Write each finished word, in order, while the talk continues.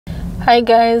Hi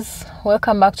guys,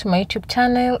 welcome back to my YouTube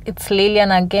channel. It's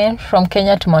Lillian again from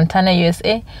Kenya to Montana,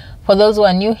 USA. For those who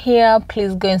are new here,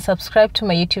 please go and subscribe to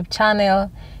my YouTube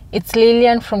channel. It's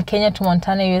Lillian from Kenya to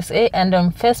Montana, USA, and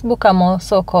on Facebook I'm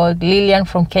also called Lillian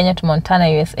from Kenya to Montana,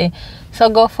 USA.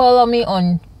 So go follow me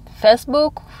on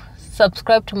Facebook,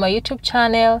 subscribe to my YouTube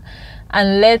channel,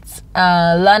 and let's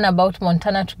learn about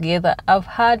Montana together. I've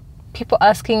had people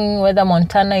asking whether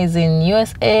Montana is in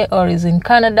USA or is in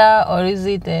Canada or is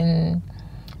it in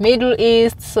Middle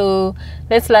East. So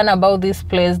let's learn about this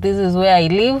place. This is where I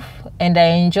live and I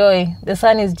enjoy. The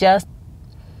sun is just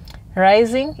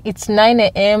rising. It's 9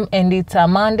 a.m. and it's a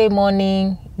Monday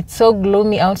morning. It's so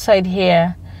gloomy outside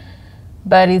here,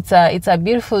 but it's a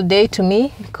beautiful day to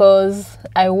me because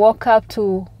I woke up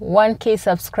to 1K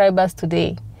subscribers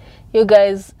today. You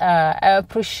guys, I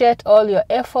appreciate all your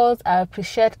efforts. I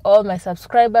appreciate all my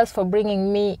subscribers for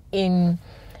bringing me in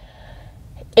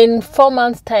 4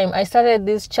 months time. I started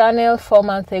this channel 4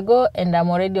 months ago and I'm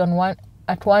already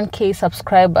at 1K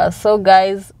subscribers. So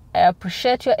guys, I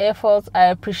appreciate your efforts. I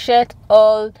appreciate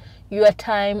all your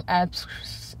time. I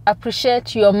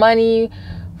appreciate your money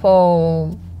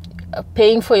for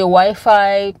paying for your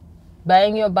Wi-Fi,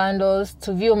 buying your bundles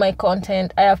to view my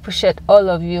content. I appreciate all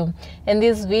of you, and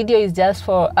this video is just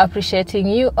for appreciating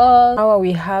you all. Now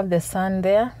we have the sun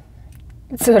there.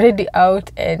 It's already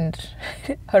out and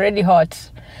already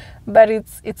hot, but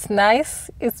it's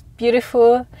nice, it's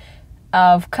beautiful.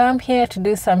 I've come here to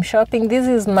do some shopping. This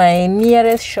is my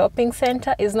nearest shopping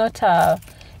center. It's not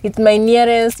it's my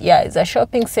nearest, yeah, it's a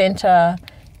shopping center,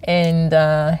 and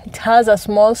it has a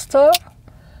small store,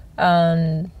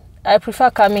 and I prefer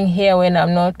coming here when I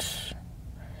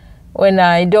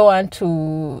don't want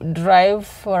to drive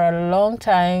for a long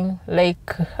time,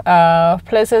 like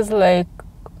places like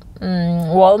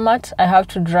Walmart. I have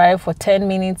to drive for 10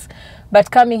 minutes,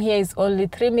 but coming here is only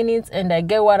 3 minutes and I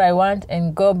get what I want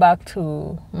and go back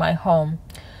to my home.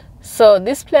 So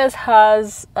this place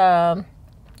has,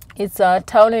 it's a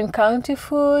town and county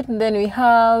food. And then we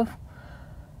have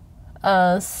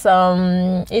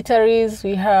some eateries.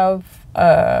 We have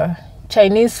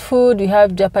Chinese food, we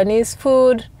have Japanese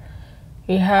food,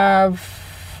 we have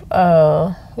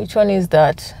which one is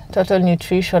that? Total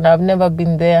Nutrition. I've never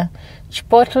been there.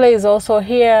 Chipotle is also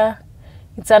here.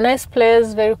 It's a nice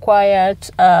place, very quiet,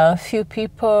 few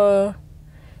people,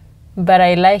 but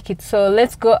I like it. So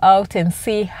let's go out and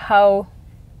see how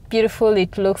beautiful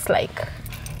it looks like.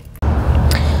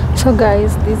 So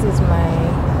guys, this is my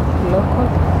local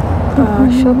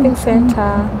shopping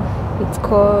center. It's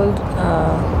called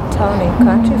Town and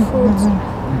Country Foods.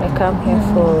 I come here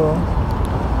for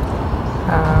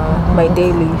my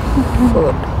daily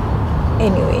food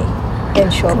anyway,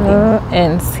 and shopping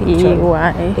and see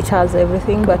why it has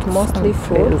everything, but mostly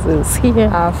food.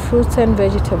 Fruits and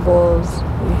vegetables,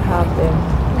 we have them,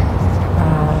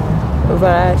 a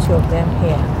variety of them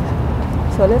here.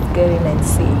 So let's get in and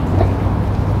see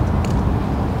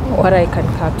what I can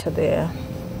capture there.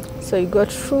 So you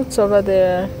got fruits over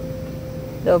there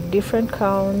of different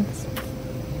counts.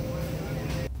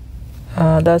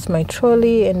 That's my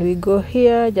trolley, and we go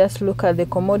here, just look at the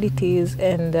commodities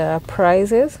and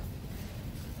prices.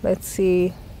 Let's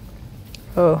see.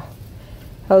 Oh,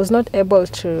 I was not able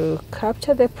to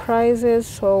capture the prices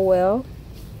so well,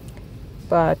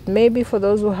 but maybe for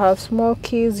those who have small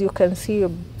kids, you can see your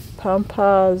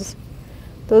Pampers.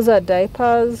 Those are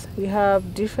diapers. We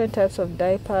have different types of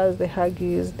diapers, the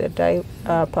Huggies, the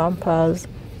Pampers.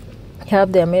 We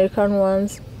have the American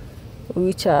ones,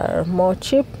 which are more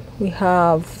cheap. We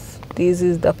have, this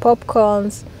is the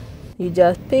popcorns. You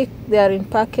just pick, they are in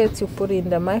packets, you put it in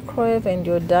the microwave and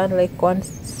you're done, like 1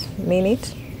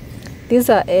 minute. These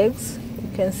are eggs. You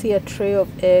can see a tray of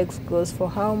eggs goes for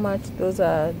how much? Those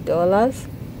are dollars,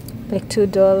 like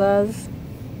 $2,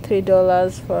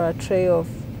 $3 for a tray of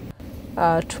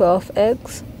 12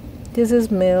 eggs. This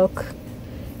is milk.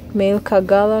 Milk, a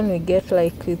gallon we get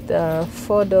like with $4,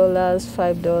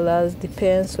 $5,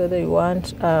 depends whether you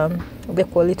want the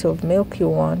quality of milk you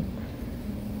want,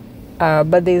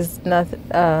 but there's not,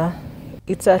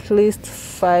 it's at least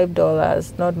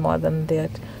 $5, not more than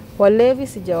that. Walevi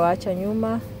sijawacha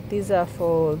nyuma. These are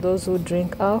for those who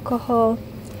drink alcohol.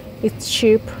 It's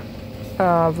cheap,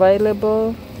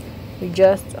 available. You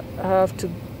just have to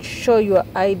show your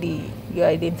ID, your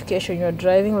identification, your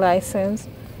driving license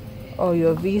or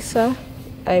your visa,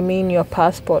 I mean your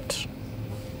passport.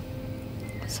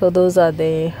 So those are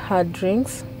the hard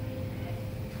drinks,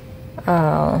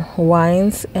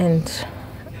 wines and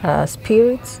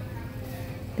spirits.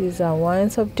 These are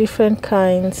wines of different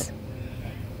kinds.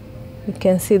 You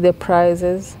can see the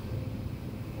prices.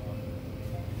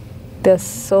 There's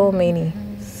so many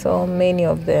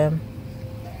of them.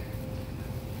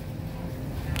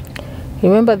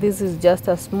 Remember, this is just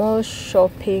a small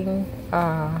shopping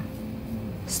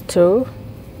store.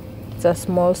 It's a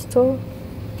small store.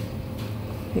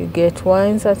 You get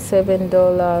wines at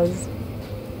 $7.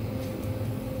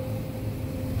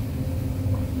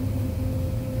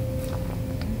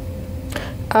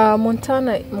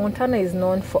 Montana is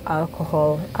known for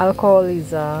alcohol. Alcohol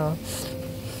is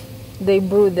they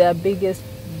brew their biggest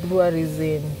breweries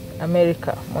in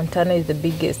America. Montana is the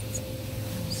biggest.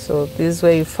 So this is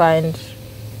where you find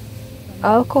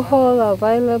alcohol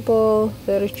available,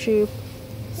 very cheap.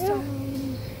 Yeah.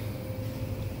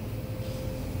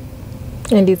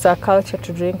 And it's a culture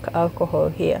to drink alcohol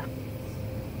here.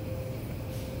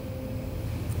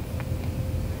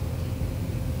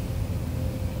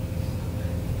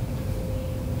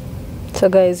 So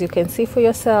guys, you can see for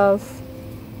yourself.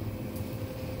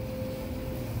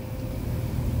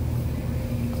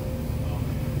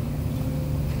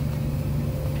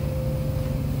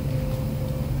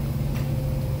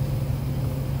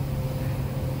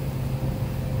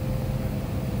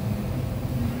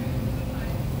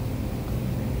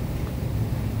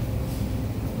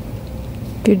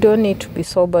 You don't need to be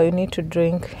sober, you need to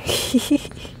drink.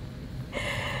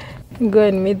 Go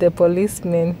and meet the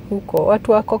policemen huko. Watu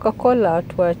wa Coca-Cola,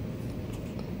 watu wa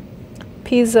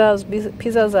pizzas.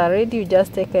 Pizzas are ready. You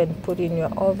just take and put in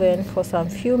your oven for some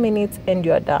few minutes and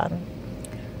you are done.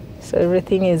 So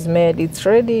everything is made. It's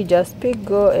ready. You just pick,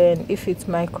 go, and if it's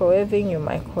microwaving, you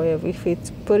microwave. If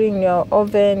it's put in your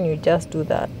oven, you just do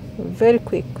that. Very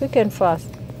quick and fast.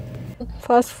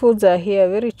 Fast foods are here,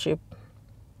 very cheap.